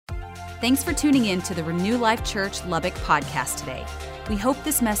Thanks for tuning in to the Renew Life Church Lubbock podcast today. We hope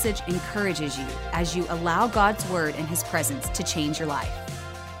this message encourages you as you allow God's Word and His presence to change your life.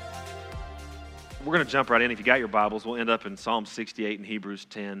 We're going to jump right in. If you got your Bibles, we'll end up in Psalm 68 and Hebrews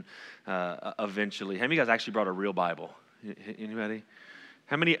 10 eventually. How many of you guys actually brought a real Bible? Anybody?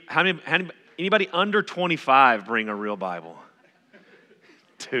 Anybody under 25 bring a real Bible?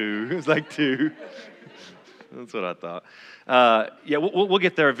 Two. It was like two. That's what I thought. We'll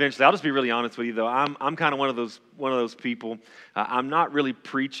get there eventually. I'll just be really honest with you, though. I'm kind of one of those people. I'm not really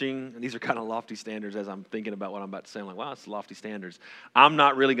preaching. And these are kind of lofty standards as I'm thinking about what I'm about to say. I'm like, wow, it's lofty standards. I'm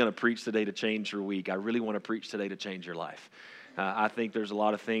not really going to preach today to change your week. I really want to preach today to change your life. I think there's a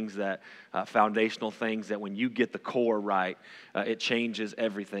lot of things that, foundational things that when you get the core right, it changes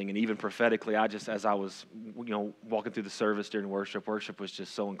everything. And even prophetically, as I was, walking through the service during worship was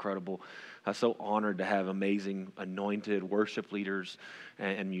just so incredible. I'm so honored to have amazing anointed worship leaders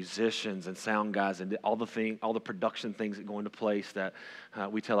and musicians and sound guys and all the production things that go into place that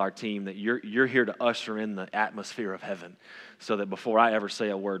we tell our team that you're here to usher in the atmosphere of heaven so that before I ever say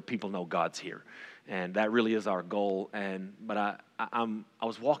a word, people know God's here. And that really is our goal. But I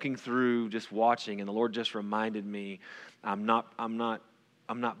was walking through, just watching, and the Lord just reminded me, I'm not trying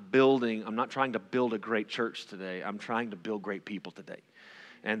to build a great church today. I'm trying to build great people today.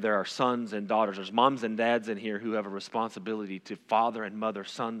 And there are sons and daughters. There's moms and dads in here who have a responsibility to father and mother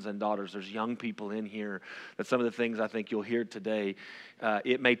sons and daughters. There's young people in here that some of the things I think you'll hear today,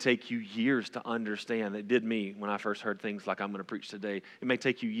 it may take you years to understand. It did me when I first heard things like I'm going to preach today. It may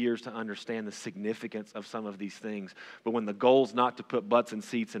take you years to understand the significance of some of these things. But when the goal is not to put butts in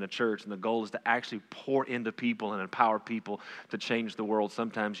seats in a church, and the goal is to actually pour into people and empower people to change the world,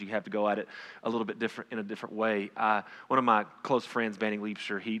 sometimes you have to go at it a little bit different, in a different way. One of my close friends, Banning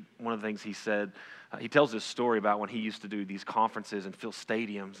Leapshire, one of the things he said, he tells this story about when he used to do these conferences and fill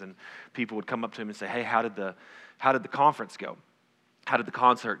stadiums, and people would come up to him and say, "Hey, how did the conference go? How did the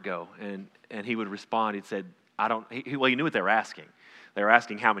concert go?" And he would respond. He'd said, he knew what they were asking. They were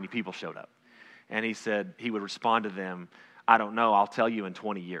asking how many people showed up. And he said, he would respond to them, "I don't know. I'll tell you in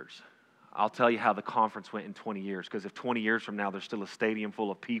 20 years. I'll tell you how the conference went in 20 years. Because if 20 years from now there's still a stadium full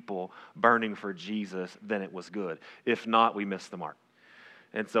of people burning for Jesus, then it was good. If not, we missed the mark."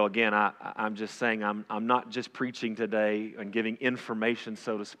 And so again, I'm just saying I'm not just preaching today and giving information,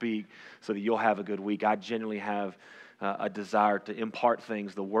 so to speak, so that you'll have a good week. I genuinely have a desire to impart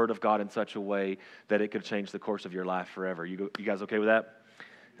things, the Word of God, in such a way that it could change the course of your life forever. You guys okay with that?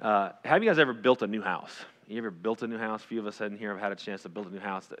 Have you guys ever built a new house? You ever built a new house? A few of us in here have had a chance to build a new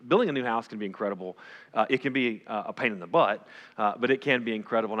house. Building a new house can be incredible. It can be a pain in the butt, but it can be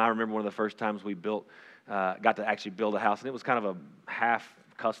incredible. And I remember one of the first times we got to actually build a house, and it was kind of a half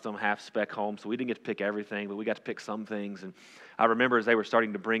custom, half spec home, so we didn't get to pick everything, but we got to pick some things. And I remember as they were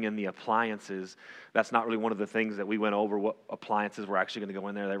starting to bring in the appliances, that's not really one of the things that we went over, what appliances were actually going to go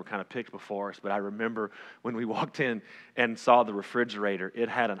in there. They were kind of picked before us, but I remember when we walked in and saw the refrigerator, it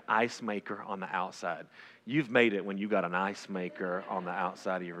had an ice maker on the outside. You've made it when you got an ice maker on the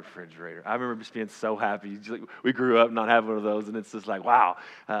outside of your refrigerator. I remember just being so happy. We grew up not having one of those, and it's just like, wow.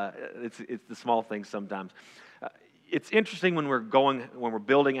 It's the small things sometimes. It's interesting when we're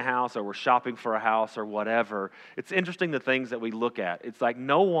building a house or we're shopping for a house or whatever. It's interesting the things that we look at. It's like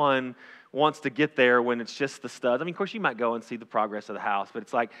no one wants to get there when it's just the studs. I mean, of course, you might go and see the progress of the house, but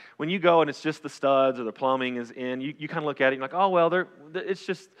it's like when you go and it's just the studs or the plumbing is in, you kind of look at it and you're like, oh, well, it's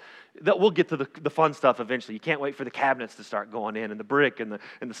just, we'll get to the fun stuff eventually. You can't wait for the cabinets to start going in and the brick and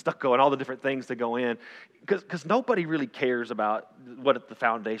the stucco and all the different things to go in because nobody really cares about what the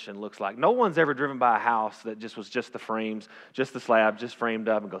foundation looks like. No one's ever driven by a house that was just the frames, just the slab, just framed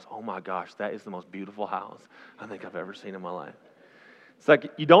up and goes, oh my gosh, that is the most beautiful house I think I've ever seen in my life. It's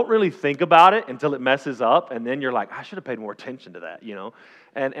like you don't really think about it until it messes up, and then you're like, I should have paid more attention to that,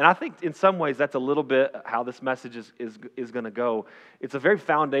 And I think in some ways that's a little bit how this message is going to go. It's a very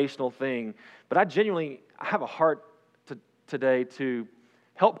foundational thing, but I genuinely have a heart today to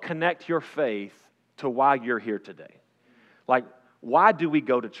help connect your faith to why you're here today. Like, why do we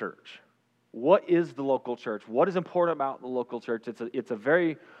go to church? What is the local church? What is important about the local church? It's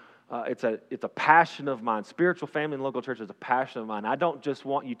a passion of mine. Spiritual family and local church is a passion of mine. I don't just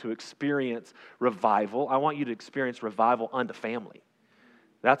want you to experience revival. I want you to experience revival unto family.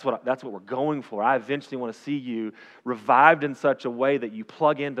 That's what we're going for. I eventually want to see you revived in such a way that you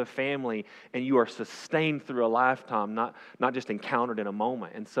plug into family and you are sustained through a lifetime, not just encountered in a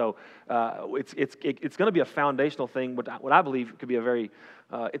moment. And so it's going to be a foundational thing. What I believe could be a very,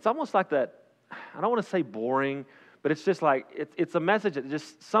 it's almost like that. I don't want to say boring, But it's just like, it's a message that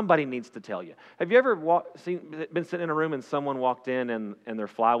just somebody needs to tell you. Have you ever been sitting in a room and someone walked in and their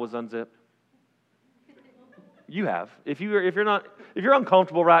fly was unzipped? You have. If you're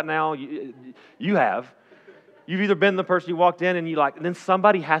uncomfortable right now, you have. You've either been the person who walked in and and then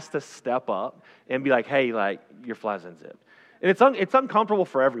somebody has to step up and be like, hey, like, your fly's unzipped. And it's uncomfortable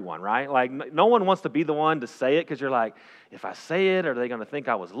for everyone, right? Like, no one wants to be the one to say it because you're like, if I say it, are they going to think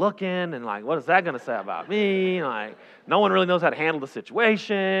I was looking? And like, what is that going to say about me? Like, no one really knows how to handle the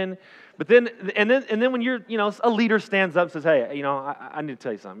situation. But then when you're, a leader stands up and says, hey, I need to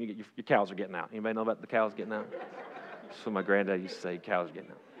tell you something. Your cows are getting out. Anybody know about the cows getting out? That's what my granddad used to say, cows are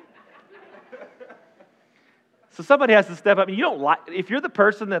getting out. So somebody has to step up, and you don't like, if you're the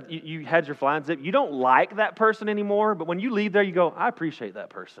person that you had your fly unzipped, you don't like that person anymore, but when you leave there, you go, I appreciate that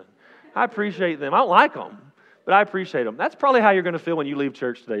person. I appreciate them. I don't like them, but I appreciate them. That's probably how you're going to feel when you leave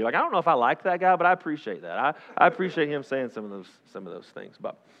church today. You're like, I don't know if I like that guy, but I appreciate that. I appreciate him saying some of those things.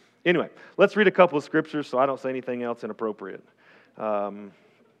 But anyway, let's read a couple of scriptures so I don't say anything else inappropriate.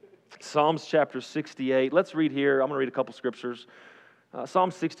 Psalms chapter 68. Let's read here. I'm going to read a couple scriptures.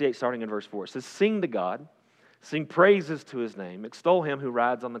 Psalm 68, starting in verse 4. It says, sing to God. Sing praises to his name. Extol him who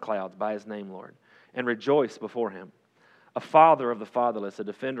rides on the clouds by his name, Lord, and rejoice before him. A father of the fatherless, a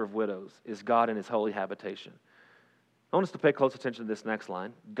defender of widows, is God in his holy habitation. I want us to pay close attention to this next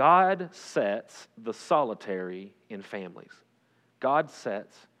line. God sets the solitary in families. God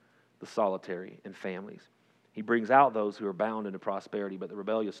sets the solitary in families. He brings out those who are bound into prosperity, but the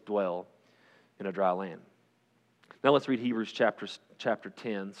rebellious dwell in a dry land. Now let's read Hebrews chapter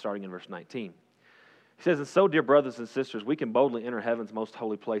 10, starting in verse 19. He says, and so, dear brothers and sisters, we can boldly enter heaven's most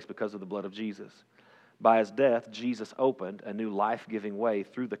holy place because of the blood of Jesus. By his death, Jesus opened a new life-giving way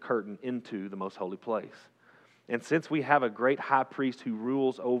through the curtain into the most holy place. And since we have a great high priest who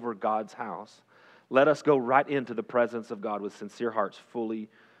rules over God's house, let us go right into the presence of God with sincere hearts, fully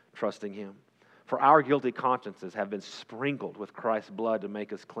trusting him. For our guilty consciences have been sprinkled with Christ's blood to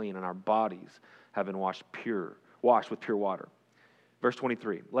make us clean, and our bodies have been washed with pure water. Verse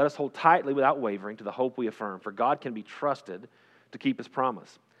 23, let us hold tightly without wavering to the hope we affirm, for God can be trusted to keep his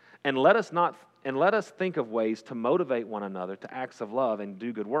promise. And let us think of ways to motivate one another to acts of love and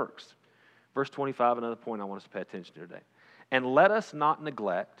do good works. Verse 25, another point I want us to pay attention to today. And let us not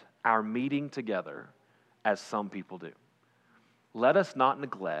neglect our meeting together as some people do. Let us not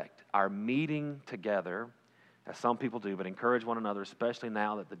neglect our meeting together as some people do, but encourage one another, especially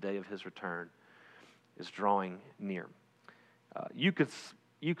now that the day of his return is drawing near. You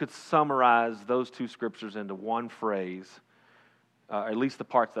could summarize those two scriptures into one phrase, at least the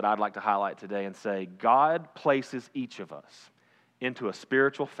parts that I'd like to highlight today, and say, God places each of us into a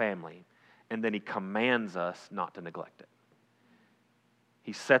spiritual family, and then he commands us not to neglect it.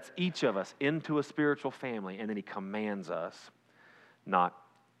 He sets each of us into a spiritual family, and then he commands us not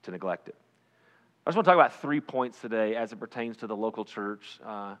to neglect it. I just want to talk about 3 points today as it pertains to the local church,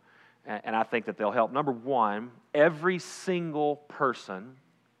 and I think that they'll help. Number one, every single person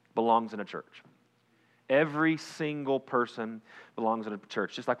belongs in a church. Every single person belongs in a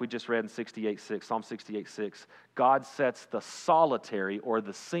church. Just like we just read in Psalm 68:6, God sets the solitary or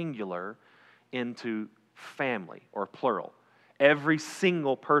the singular into family or plural. Every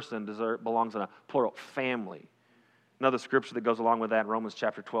single person belongs in a plural family. Another scripture that goes along with that in Romans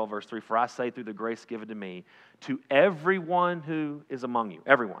chapter 12, verse 3, for I say through the grace given to me, to everyone who is among you,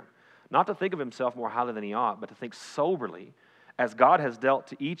 everyone, not to think of himself more highly than he ought, but to think soberly, as God has dealt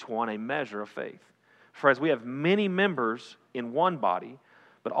to each one a measure of faith. For as we have many members in one body,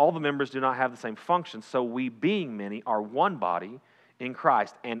 but all the members do not have the same function, so we, being many, are one body in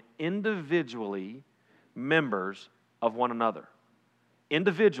Christ, and individually members of one another.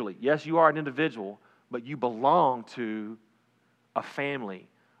 Individually, yes, you are an individual, but you belong to a family,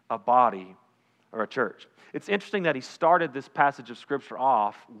 a body, or a church. It's interesting that he started this passage of Scripture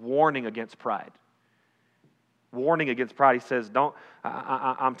off warning against pride. Warning against pride. He says,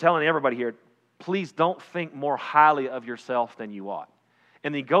 I'm telling everybody here, please don't think more highly of yourself than you ought.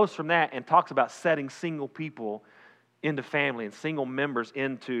 And then he goes from that and talks about setting single people into family and single members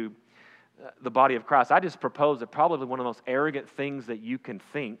into the body of Christ. I just propose that probably one of the most arrogant things that you can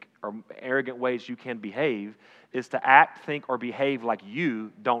think, or arrogant ways you can behave, is to act, think, or behave like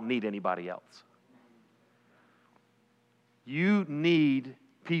you don't need anybody else. You need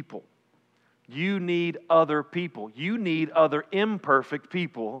people. You need other people. You need other imperfect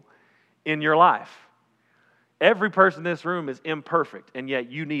people in your life. Every person in this room is imperfect, and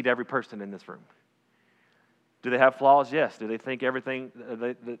yet you need every person in this room. Do they have flaws? Yes. Do they think everything?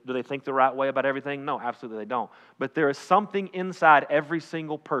 Do they think the right way about everything? No, absolutely they don't. But there is something inside every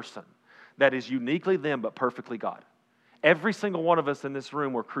single person that is uniquely them but perfectly God. Every single one of us in this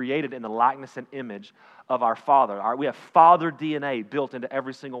room were created in the likeness and image of our Father. We have Father DNA built into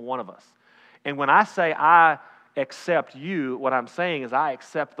every single one of us. And when I say I accept you, what I'm saying is I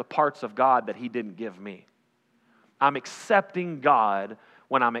accept the parts of God that He didn't give me. I'm accepting God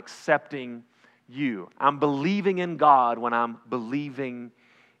when I'm accepting you. I'm believing in God when I'm believing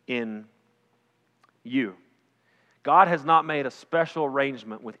in you. God has not made a special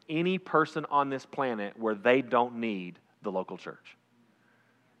arrangement with any person on this planet where they don't need the local church.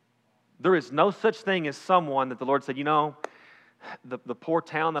 There is no such thing as someone that the Lord said, you know, the poor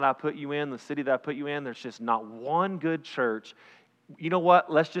town that I put you in, the city that I put you in, there's just not one good church. You know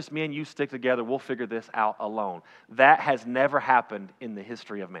what? Let's just me and you stick together. We'll figure this out alone. That has never happened in the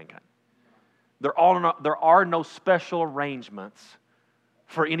history of mankind. There are no special arrangements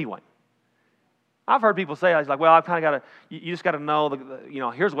for anyone. I've heard people say, like, well, I've kind of got to, you just got to know,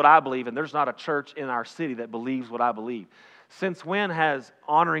 here's what I believe, and there's not a church in our city that believes what I believe. Since when has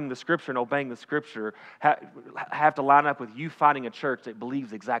honoring the Scripture and obeying the Scripture have to line up with you finding a church that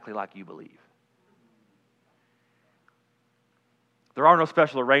believes exactly like you believe? There are no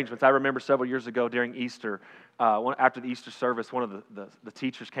special arrangements. I remember several years ago during Easter, after the Easter service, one of the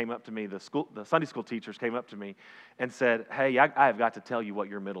teachers came up to me, the Sunday school teachers came up to me and said, hey, I have got to tell you what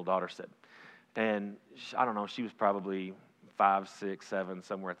your middle daughter said. And I don't know, she was probably 5, 6, 7,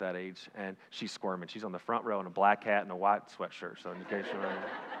 somewhere at that age, and she's squirming. She's on the front row in a black hat and a white sweatshirt, so in case you're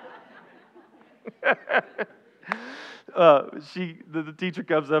the teacher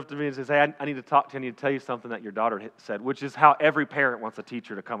comes up to me and says, hey, I need to talk to you. I need to tell you something that your daughter said, which is how every parent wants a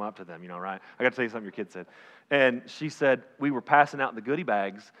teacher to come up to them, right? I got to tell you something your kid said. And she said, we were passing out the goodie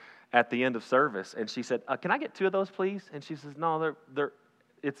bags at the end of service, and she said, can I get 2 of those, please? And she says, no,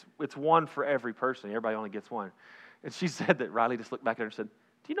 it's one for every person. Everybody only gets one. And she said that Riley just looked back at her and said,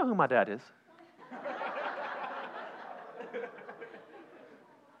 do you know who my dad is?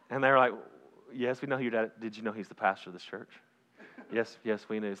 And they were like, yes, we know who your dad is. Did you know he's the pastor of this church? Yes,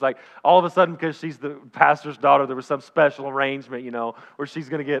 we knew. It's like all of a sudden, because she's the pastor's daughter, there was some special arrangement, where she's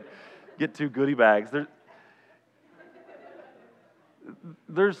going to get 2 goodie bags.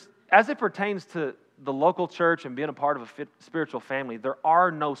 There's, as it pertains to the local church and being a part of a spiritual family, there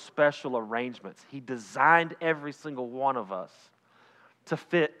are no special arrangements. He designed every single one of us to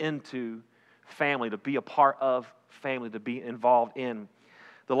fit into family, to be a part of family, to be involved in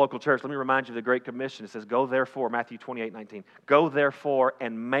the local church. Let me remind you of the Great Commission. It says, go therefore, Matthew 28:19, go therefore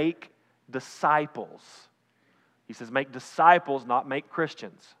and make disciples. He says, make disciples, not make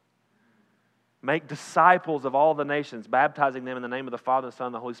Christians. Make disciples of all the nations, baptizing them in the name of the Father, the Son,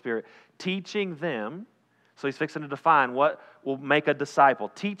 and the Holy Spirit, teaching them, so he's fixing to define what will make a disciple,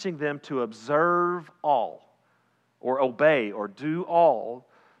 teaching them to observe all, or obey, or do all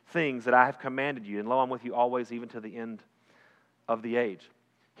things that I have commanded you. And lo, I'm with you always, even to the end of the age.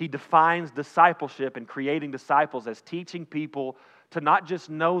 He defines discipleship and creating disciples as teaching people to not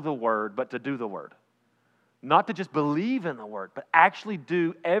just know the Word, but to do the Word. Not to just believe in the Word, but actually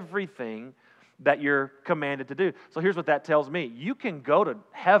do everything that you're commanded to do. So here's what that tells me. You can go to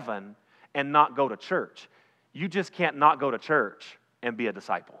heaven and not go to church. You just can't not go to church and be a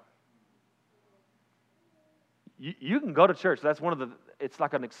disciple. You can go to church. That's it's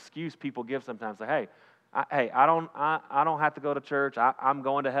like an excuse people give sometimes. Say, I don't have to go to church. I'm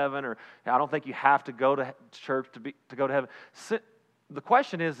going to heaven, or I don't think you have to go to church to go to heaven. The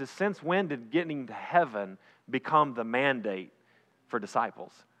question is since when did getting to heaven become the mandate for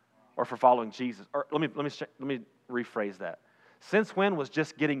disciples? Or for following Jesus. Or let me rephrase that. Since when was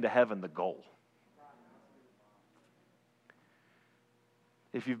just getting to heaven the goal?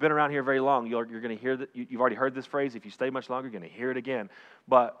 If you've been around here very long, you're going to hear that. You've already heard this phrase. If you stay much longer, you're going to hear it again.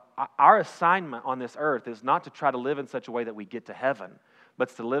 But our assignment on this earth is not to try to live in such a way that we get to heaven, but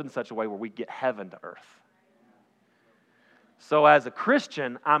it's to live in such a way where we get heaven to earth. So as a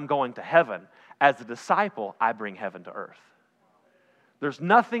Christian, I'm going to heaven. As a disciple, I bring heaven to earth. There's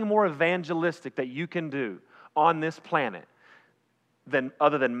nothing more evangelistic that you can do on this planet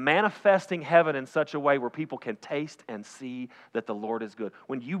other than manifesting heaven in such a way where people can taste and see that the Lord is good.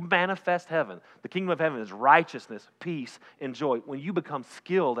 When you manifest heaven, the kingdom of heaven is righteousness, peace, and joy. When you become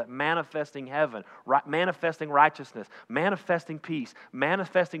skilled at manifesting heaven, manifesting righteousness, manifesting peace,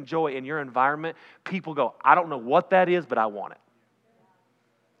 manifesting joy in your environment, people go, I don't know what that is, but I want it.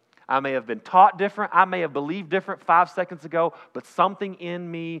 I may have been taught different. I may have believed different 5 seconds ago, but something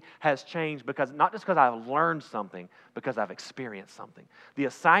in me has changed not just because I've learned something, because I've experienced something. The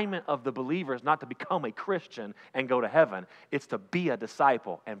assignment of the believer is not to become a Christian and go to heaven. It's to be a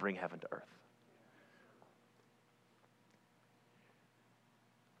disciple and bring heaven to earth.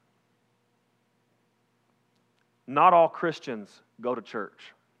 Not all Christians go to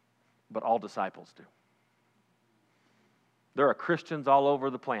church, but all disciples do. There are Christians all over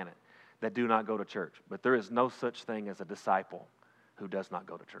the planet that do not go to church, but there is no such thing as a disciple who does not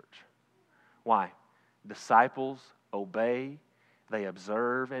go to church. Why? Disciples obey, they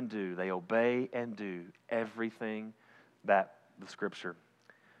observe and do. They obey and do everything that the Scripture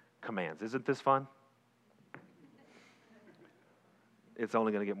commands. Isn't this fun? It's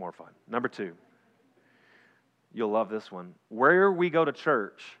only going to get more fun. Number 2, you'll love this one. Where we go to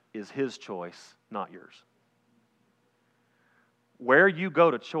church is His choice, not yours. Where you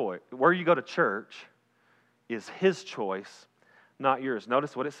go to church is His choice, not yours.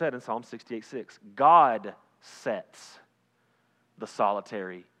 Notice what it said in Psalm 68:6. God sets the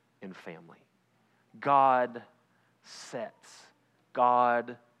solitary in family. God sets.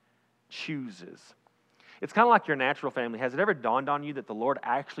 God chooses. It's kind of like your natural family. Has it ever dawned on you that the Lord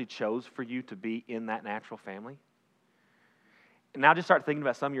actually chose for you to be in that natural family? And now just start thinking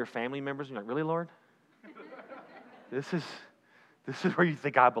about some of your family members, and you're like, really, Lord? This is where you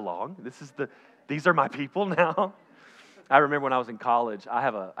think I belong. These are my people now. I remember when I was in college, I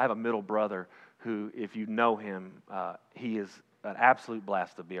have a middle brother who, if you know him, he is an absolute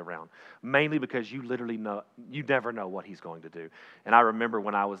blast to be around. Mainly because you never know what he's going to do. And I remember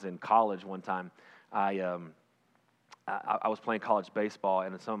when I was in college one time, I was playing college baseball,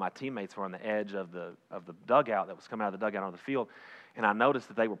 and some of my teammates were on the edge of the dugout that was coming out of the dugout on the field. And I noticed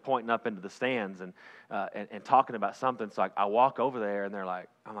that they were pointing up into the stands and talking about something. So I walk over there, and I'm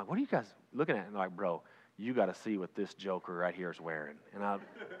like, what are you guys looking at? And they're like, bro, you got to see what this joker right here is wearing. And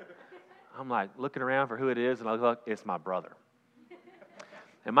I'm like looking around for who it is, and I look, it's my brother.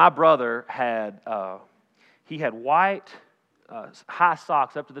 And my brother had white high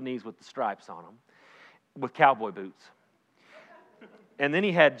socks up to the knees with the stripes on them, with cowboy boots. And then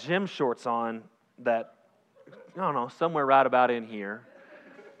he had gym shorts on that, I don't know, somewhere right about in here.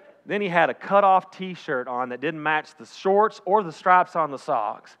 Then he had a cut-off T-shirt on that didn't match the shorts or the stripes on the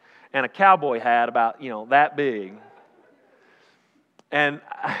socks, and a cowboy hat about, that big. And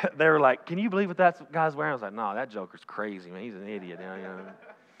they were like, can you believe what that guy's wearing? I was like, no, that joker's crazy, man. He's an idiot.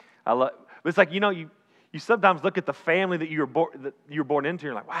 But it's like, you sometimes look at the family that you were born into,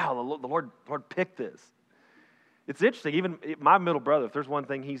 and you're like, wow, the Lord picked this. It's interesting. Even my middle brother, if there's one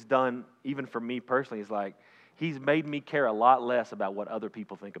thing he's done, even for me personally, he's made me care a lot less about what other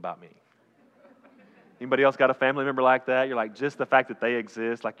people think about me. Anybody else got a family member like that? You're like, just the fact that they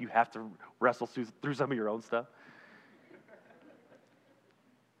exist, like you have to wrestle through some of your own stuff.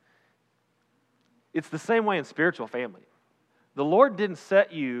 It's the same way in spiritual family. The Lord didn't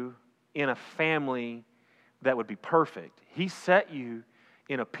set you in a family that would be perfect. He set you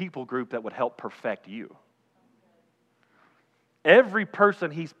in a people group that would help perfect you. Every person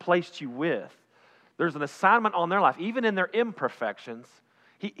He's placed you with, there's an assignment on their life, even in their imperfections.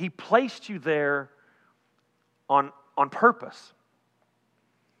 He placed you there on purpose.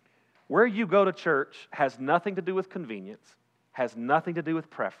 Where you go to church has nothing to do with convenience, has nothing to do with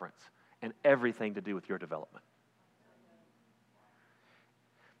preference, and everything to do with your development.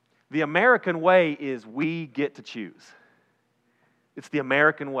 The American way is we get to choose. It's the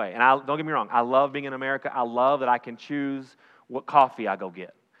American way. And don't get me wrong, I love being in America. I love that I can choose what coffee I go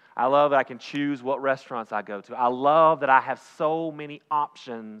get. I love that I can choose what restaurants I go to. I love that I have so many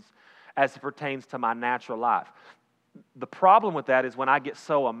options as it pertains to my natural life. The problem with that is when I get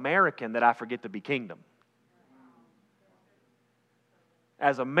so American that I forget to be kingdom.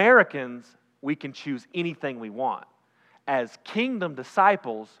 As Americans, we can choose anything we want. As kingdom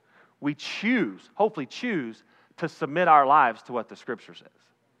disciples, we hopefully choose, to submit our lives to what the Scripture says.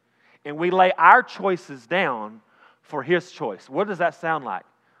 And we lay our choices down for His choice. What does that sound like?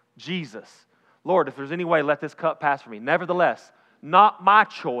 Jesus, Lord, if there's any way, let this cup pass from me. Nevertheless, not my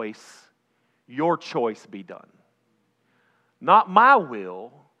choice, your choice be done. Not my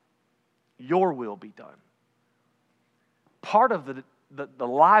will, your will be done. Part of the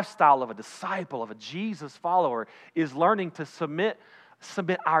lifestyle of a disciple, of a Jesus follower, is learning to submit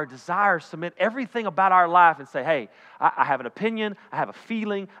our desires, submit everything about our life and say, hey, I have an opinion, I have a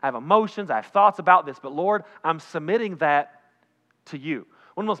feeling, I have emotions, I have thoughts about this, but Lord, I'm submitting that to you.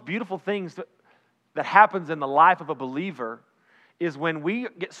 One of the most beautiful things that happens in the life of a believer is when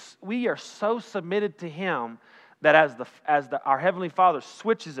we are so submitted to Him that as our Heavenly Father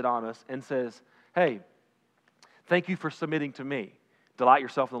switches it on us and says, hey, thank you for submitting to me. Delight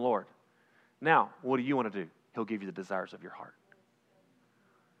yourself in the Lord. Now, what do you want to do? He'll give you the desires of your heart.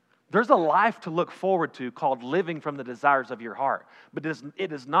 There's a life to look forward to called living from the desires of your heart. But it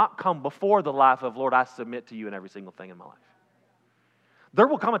does not come before the life of, Lord, I submit to you in every single thing in my life. There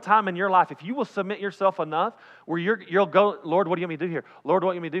will come a time in your life, if you will submit yourself enough, where you'll go, Lord, what do you want me to do here? Lord,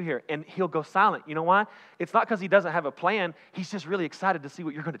 what do you want me to do here? And he'll go silent. You know why? It's not because he doesn't have a plan. He's just really excited to see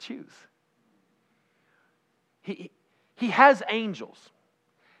what you're going to choose. He has angels.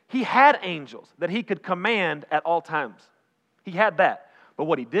 He had angels that he could command at all times. He had that. But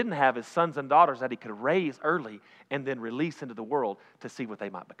what he didn't have is sons and daughters that he could raise early and then release into the world to see what they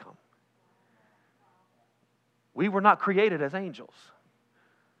might become. We were not created as angels.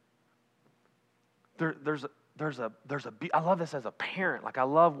 I love this as a parent. Like, I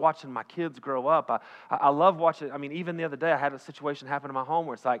love watching my kids grow up. I love watching, even the other day I had a situation happen in my home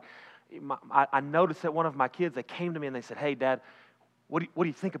where it's like, I noticed that one of my kids, they came to me and they said, hey, Dad, what do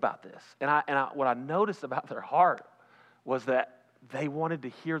you think about this? And what I noticed about their heart was that they wanted to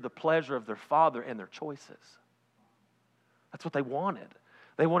hear the pleasure of their father and their choices. That's what they wanted.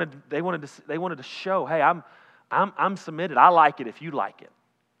 They wanted to show, hey, I'm submitted. I like it if you like it.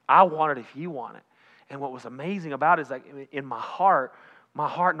 I want it if you want it. And what was amazing about it is that in my heart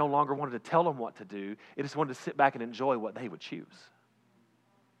no longer wanted to tell them what to do. It just wanted to sit back and enjoy what they would choose.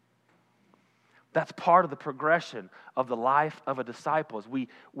 That's part of the progression of the life of a disciple. Is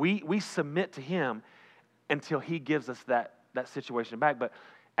we submit to him until he gives us that situation back. But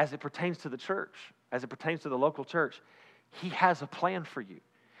as it pertains to the church, as it pertains to the local church, he has a plan for you.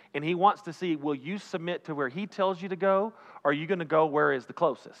 And he wants to see, will you submit to where he tells you to go, or are you going to go where is the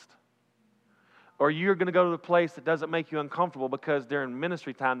closest? Or you're going to go to the place that doesn't make you uncomfortable because during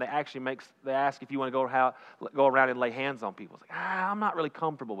ministry time, they ask if you want to go around and lay hands on people. It's like, I'm not really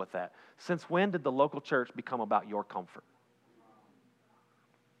comfortable with that. Since when did the local church become about your comfort?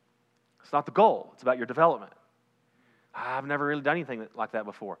 It's not the goal. It's about your development. I've never really done anything like that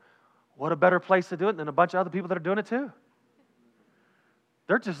before. What a better place to do it than a bunch of other people that are doing it too.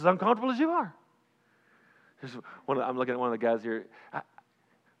 They're just as uncomfortable as you are. I'm looking at one of the guys here.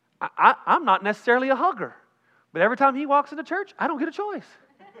 I'm not necessarily a hugger, but every time he walks into church, I don't get a choice.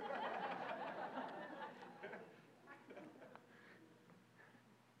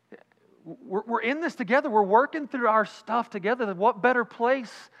 We're in this together. We're working through our stuff together. What better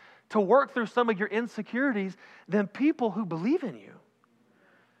place to work through some of your insecurities than people who believe in you,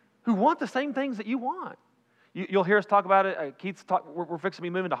 who want the same things that you want? You'll hear us talk about it. Keith's we're fixing to be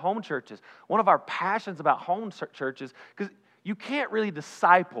moving to home churches. One of our passions about home churches, because you can't really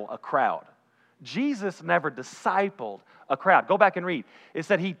disciple a crowd. Jesus never discipled a crowd. Go back and read. It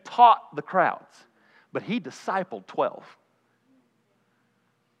said he taught the crowds, but he discipled 12.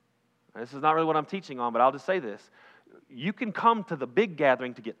 This is not really what I'm teaching on, but I'll just say this. You can come to the big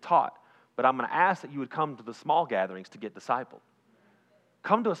gathering to get taught, but I'm going to ask that you would come to the small gatherings to get discipled.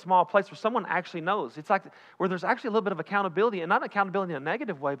 Come to a small place where someone actually knows. It's like where there's actually a little bit of accountability, and not accountability in a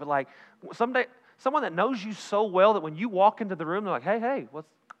negative way, but like someone that knows you so well that when you walk into the room, they're like, hey,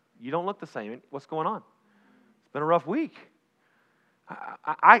 you don't look the same. What's going on? It's been a rough week.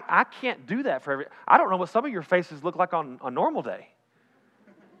 I can't do that for I don't know what some of your faces look like on a normal day.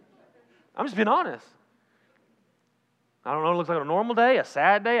 I'm just being honest. I don't know what it looks like on a normal day, a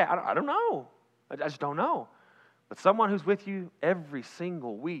sad day. I don't know. I just don't know. But someone who's with you every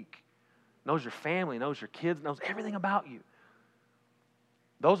single week, knows your family, knows your kids, knows everything about you.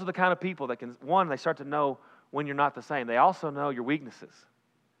 Those are the kind of people that can, one, they start to know when you're not the same. They also know your weaknesses.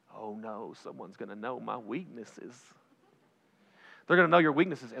 Oh no, someone's going to know my weaknesses. They're going to know your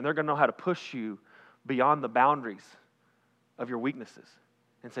weaknesses, and they're going to know how to push you beyond the boundaries of your weaknesses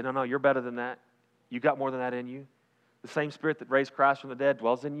and say, no, you're better than that. You got more than that in you. The same Spirit that raised Christ from the dead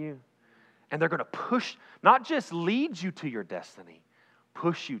dwells in you. And they're going to push, not just lead you to your destiny,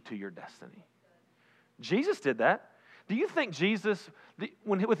 push you to your destiny. Jesus did that. Do you think Jesus,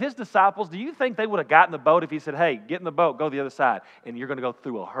 with his disciples, do you think they would have gotten in the boat if he said, hey, get in the boat, go the other side, and you're going to go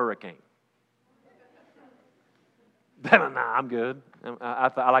through a hurricane? Nah, I'm good.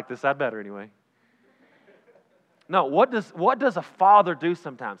 I like this side better anyway. No, what does a father do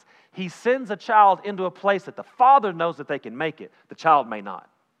sometimes? He sends a child into a place that the father knows that they can make it. The child may not.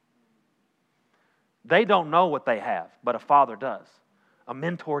 They don't know what they have, but a father does. A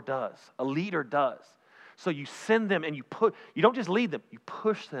mentor does. A leader does. So you send them and you don't just lead them, you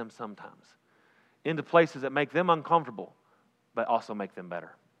push them sometimes into places that make them uncomfortable, but also make them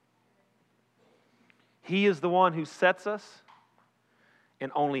better. He is the one who sets us,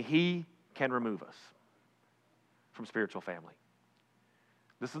 and only He can remove us from spiritual family.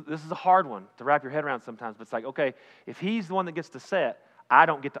 This is a hard one to wrap your head around sometimes, but it's like, okay, if He's the one that gets to set, I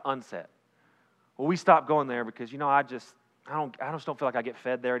don't get to unset. Well, we stopped going there because, I just don't feel like I get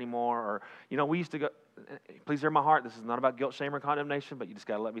fed there anymore. Or, we used to go, please hear my heart. This is not about guilt, shame, or condemnation, but you just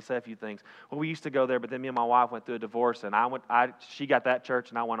got to let me say a few things. Well, we used to go there, but then me and my wife went through a divorce, and she got that church,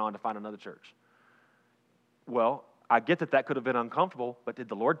 and I went on to find another church. Well, I get that could have been uncomfortable, but did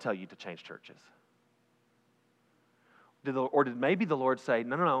the Lord tell you to change churches? Did maybe the Lord say,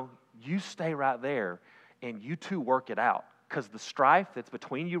 no, you stay right there, and you two work it out, because the strife that's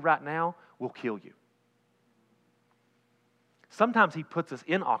between you right now will kill you. Sometimes He puts us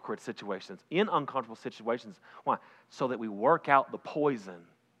in awkward situations, in uncomfortable situations. Why? So that we work out the poison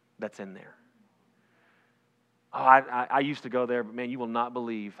that's in there. Oh, I used to go there, but man, you will not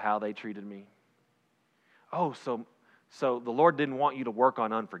believe how they treated me. Oh, so the Lord didn't want you to work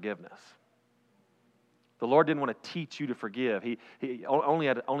on unforgiveness. The Lord didn't want to teach you to forgive. He only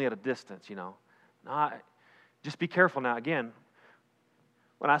at a distance, No, just be careful now. Again,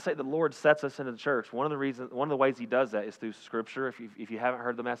 when I say the Lord sets us into the church, one of the ways He does that is through Scripture. If you haven't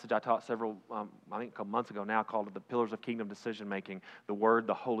heard the message I taught a couple months ago now, called The Pillars of Kingdom Decision Making, the Word,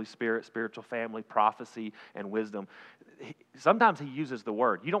 the Holy Spirit, spiritual family, prophecy, and wisdom. Sometimes He uses the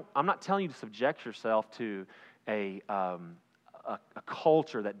Word. I'm not telling you to subject yourself to a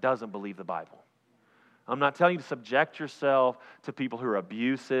culture that doesn't believe the Bible. I'm not telling you to subject yourself to people who are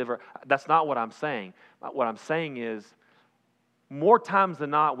abusive. That's not what I'm saying. What I'm saying is, more times than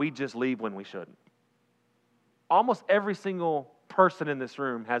not, we just leave when we shouldn't. Almost every single person in this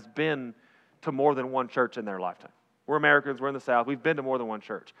room has been to more than one church in their lifetime. We're Americans, we're in the South, we've been to more than one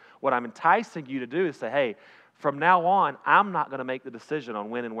church. What I'm enticing you to do is say, hey, from now on, I'm not going to make the decision on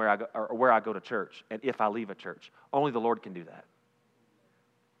when and where I go, or where I go to church, and if I leave a church. Only the Lord can do that.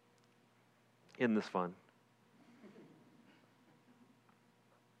 Isn't this fun?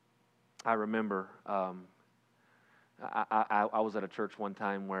 I remember I was at a church one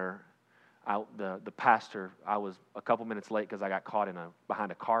time where the pastor, I was a couple minutes late because I got caught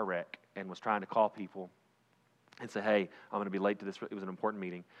behind a car wreck and was trying to call people and say, hey, I'm going to be late to this. It was an important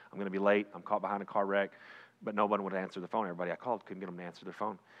meeting. I'm going to be late. I'm caught behind a car wreck. But no one would answer the phone. Everybody I called couldn't get them to answer their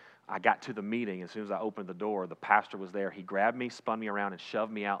phone. I got to the meeting. As soon as I opened the door, the pastor was there. He grabbed me, spun me around, and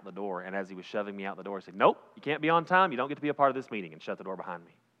shoved me out the door. And as he was shoving me out the door, he said, nope, you can't be on time. You don't get to be a part of this meeting, and shut the door behind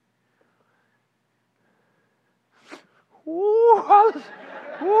me. Woo!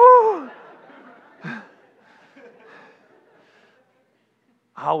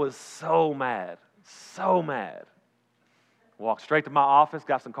 I was so mad. Walked straight to my office,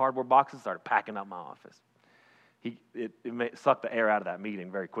 got some cardboard boxes, started packing up my office. It sucked the air out of that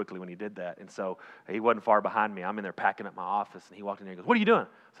meeting very quickly when he did that. And so he wasn't far behind me. I'm in there packing up my office, and he walked in there and goes, what are you doing?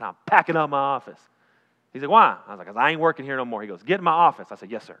 I said, I'm packing up my office. He said, why? I was like, because I ain't working here no more. He goes, get in my office. I said,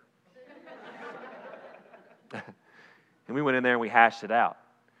 yes, sir. And we went in there and we hashed it out.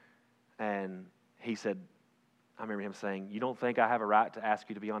 And he said, I remember him saying, you don't think I have a right to ask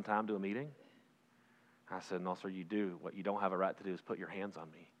you to be on time to a meeting? I said, no, sir, you do. What you don't have a right to do is put your hands on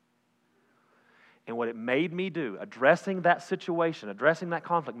me. And what it made me do, addressing that situation, addressing that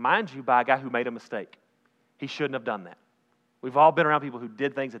conflict, mind you, by a guy who made a mistake. He shouldn't have done that. We've all been around people who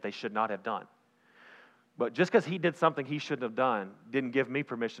did things that they should not have done. But just because he did something he shouldn't have done didn't give me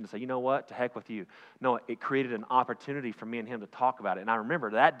permission to say, you know what, to heck with you. No, it created an opportunity for me and him to talk about it. And I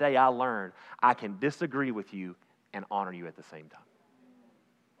remember that day I learned I can disagree with you and honor you at the same time.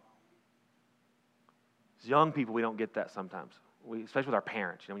 As young people, we don't get that sometimes. Especially with our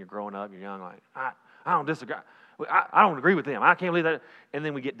parents. When you're growing up, you're young, like, I don't disagree. I don't agree with them. I can't believe that. And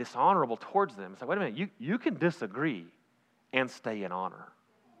then we get dishonorable towards them. It's like, wait a minute, you can disagree and stay in honor.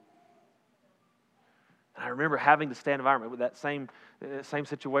 And I remember having to stand environment with that same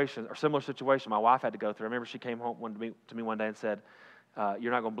situation or similar situation my wife had to go through. I remember she came home to me one day and said,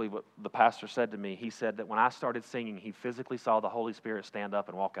 you're not going to believe what the pastor said to me. He said that when I started singing, he physically saw the Holy Spirit stand up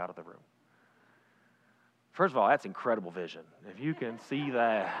and walk out of the room. First of all, that's incredible vision. If you can see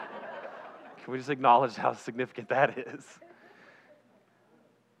that, can we just acknowledge how significant that is?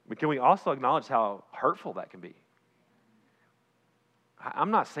 But can we also acknowledge how hurtful that can be?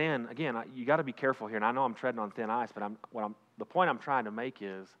 I'm not saying, again, you got to be careful here, and I know I'm treading on thin ice, but the point I'm trying to make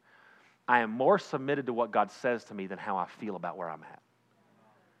is I am more submitted to what God says to me than how I feel about where I'm at.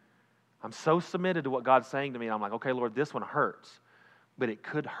 I'm so submitted to what God's saying to me, and I'm like, okay, Lord, this one hurts, but it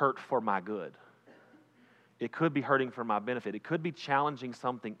could hurt for my good. It could be hurting for my benefit. It could be challenging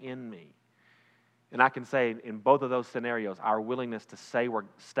something in me. And I can say in both of those scenarios, our willingness to stay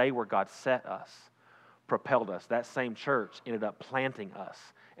where God set us propelled us. That same church ended up planting us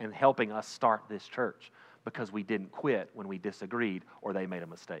and helping us start this church because we didn't quit when we disagreed or they made a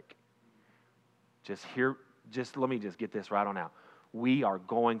mistake. Let me just get this right on out. We are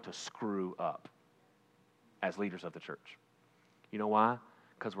going to screw up as leaders of the church. You know why?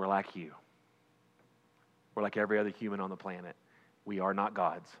 Because we're like you. We're like every other human on the planet. We are not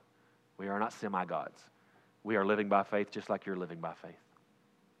gods. We are not semi-gods. We are living by faith just like you're living by faith.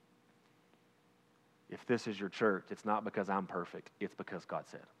 If this is your church, it's not because I'm perfect. It's because God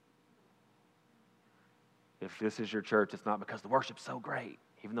said. If this is your church, it's not because the worship's so great,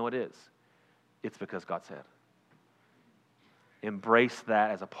 even though it is. It's because God said. Embrace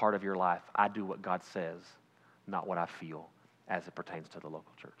that as a part of your life. I do what God says, not what I feel as it pertains to the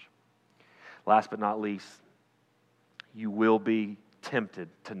local church. Last but not least, you will be tempted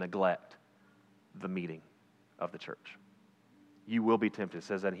to neglect the meeting of the church. You will be tempted. It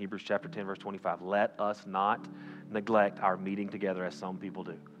says that in Hebrews chapter 10, verse 25. Let us not neglect our meeting together as some people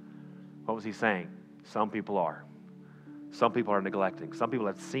do. What was he saying? Some people are. Some people are neglecting. Some people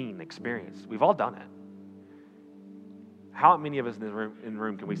have seen, experienced. We've all done it. How many of us in the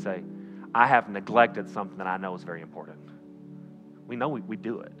room can we say, I have neglected something that I know is very important? We know we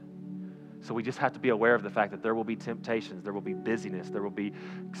do it. So we just have to be aware of the fact that there will be temptations, there will be busyness, there will be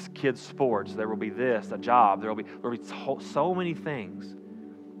kids' sports, there will be this, a job, there will be so many things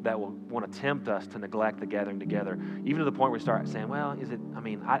that will want to tempt us to neglect the gathering together, even to the point where we start saying, well,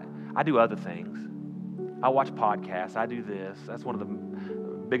 I do other things. I watch podcasts, I do this. That's one of the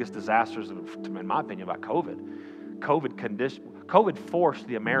biggest disasters, in my opinion, about COVID. COVID forced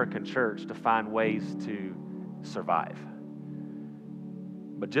the American church to find ways to survive.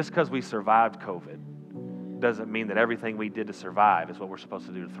 But just because we survived COVID doesn't mean that everything we did to survive is what we're supposed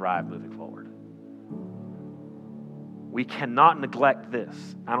to do to thrive moving forward. We cannot neglect this.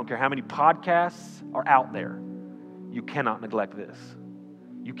 I don't care how many podcasts are out there. You cannot neglect this.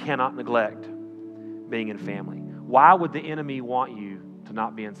 You cannot neglect being in family. Why would the enemy want you to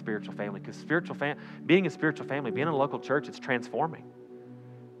not be in spiritual family? Because being in spiritual family, being in a local church, it's transforming.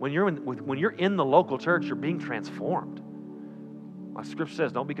 When you're in the local church, you're being transformed. Like Scripture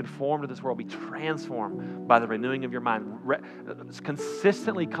says, don't be conformed to this world. Be transformed by the renewing of your mind.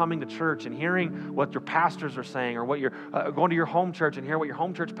 Consistently coming to church and hearing what your pastors are saying, or what you're going to your home church and hearing what your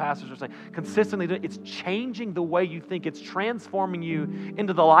home church pastors are saying. Consistently, it's changing the way you think. It's transforming you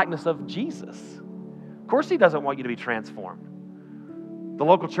into the likeness of Jesus. Of course, He doesn't want you to be transformed. The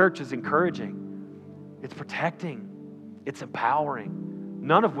local church is encouraging. It's protecting. It's empowering.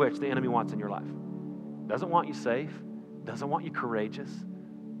 None of which the enemy wants in your life. Doesn't want you safe. Doesn't want you courageous.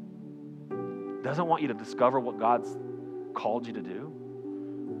 Doesn't want you to discover what God's called you to do.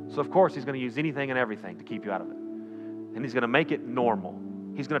 So of course, he's going to use anything and everything to keep you out of it. And he's going to make it normal.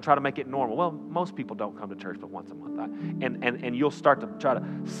 He's going to try to make it normal. Well, most people don't come to church but once a month. And you'll start to try to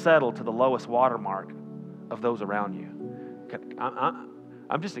settle to the lowest watermark of those around you.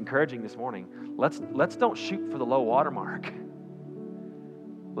 I'm just encouraging this morning. Let's don't shoot for the low watermark.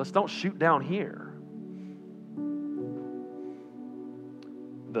 Let's don't shoot down here.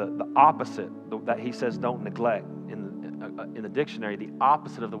 The opposite that he says don't neglect in the dictionary, the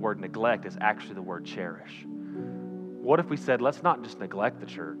opposite of the word neglect is actually the word cherish. What if we said, let's not just neglect the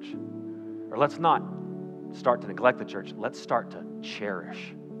church, or let's not start to neglect the church, let's start to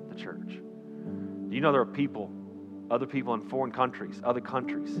cherish the church. Do you know there are other people in foreign countries, other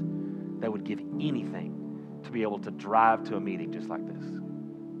countries, that would give anything to be able to drive to a meeting just like this,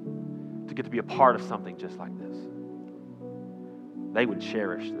 to get to be a part of something just like this? They would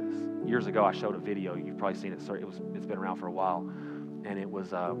cherish this. Years ago, I showed a video. You've probably seen it. It's been around for a while. And it was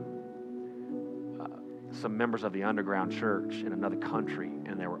some members of the underground church in another country,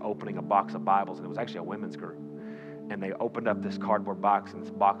 and they were opening a box of Bibles, and it was actually a women's group. And they opened up this cardboard box, and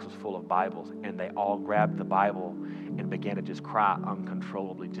this box was full of Bibles, and they all grabbed the Bible and began to just cry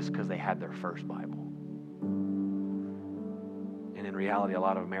uncontrollably just because they had their first Bible. And in reality, a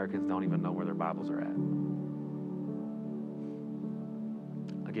lot of Americans don't even know where their Bibles are at.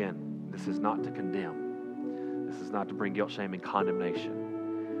 Again, this is not to condemn. This is not to bring guilt, shame, and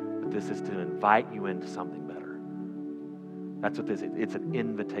condemnation. But this is to invite you into something better. That's what this is. It's an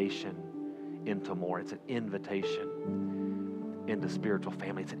invitation into more. It's an invitation into spiritual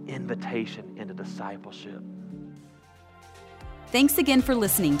family. It's an invitation into discipleship. Thanks again for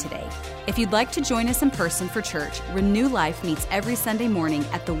listening today. If you'd like to join us in person for church, Renew Life meets every Sunday morning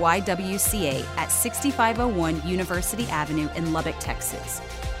at the YWCA at 6501 University Avenue in Lubbock, Texas.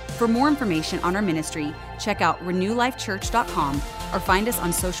 For more information on our ministry, check out renewlifechurch.com or find us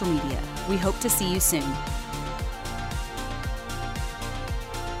on social media. We hope to see you soon.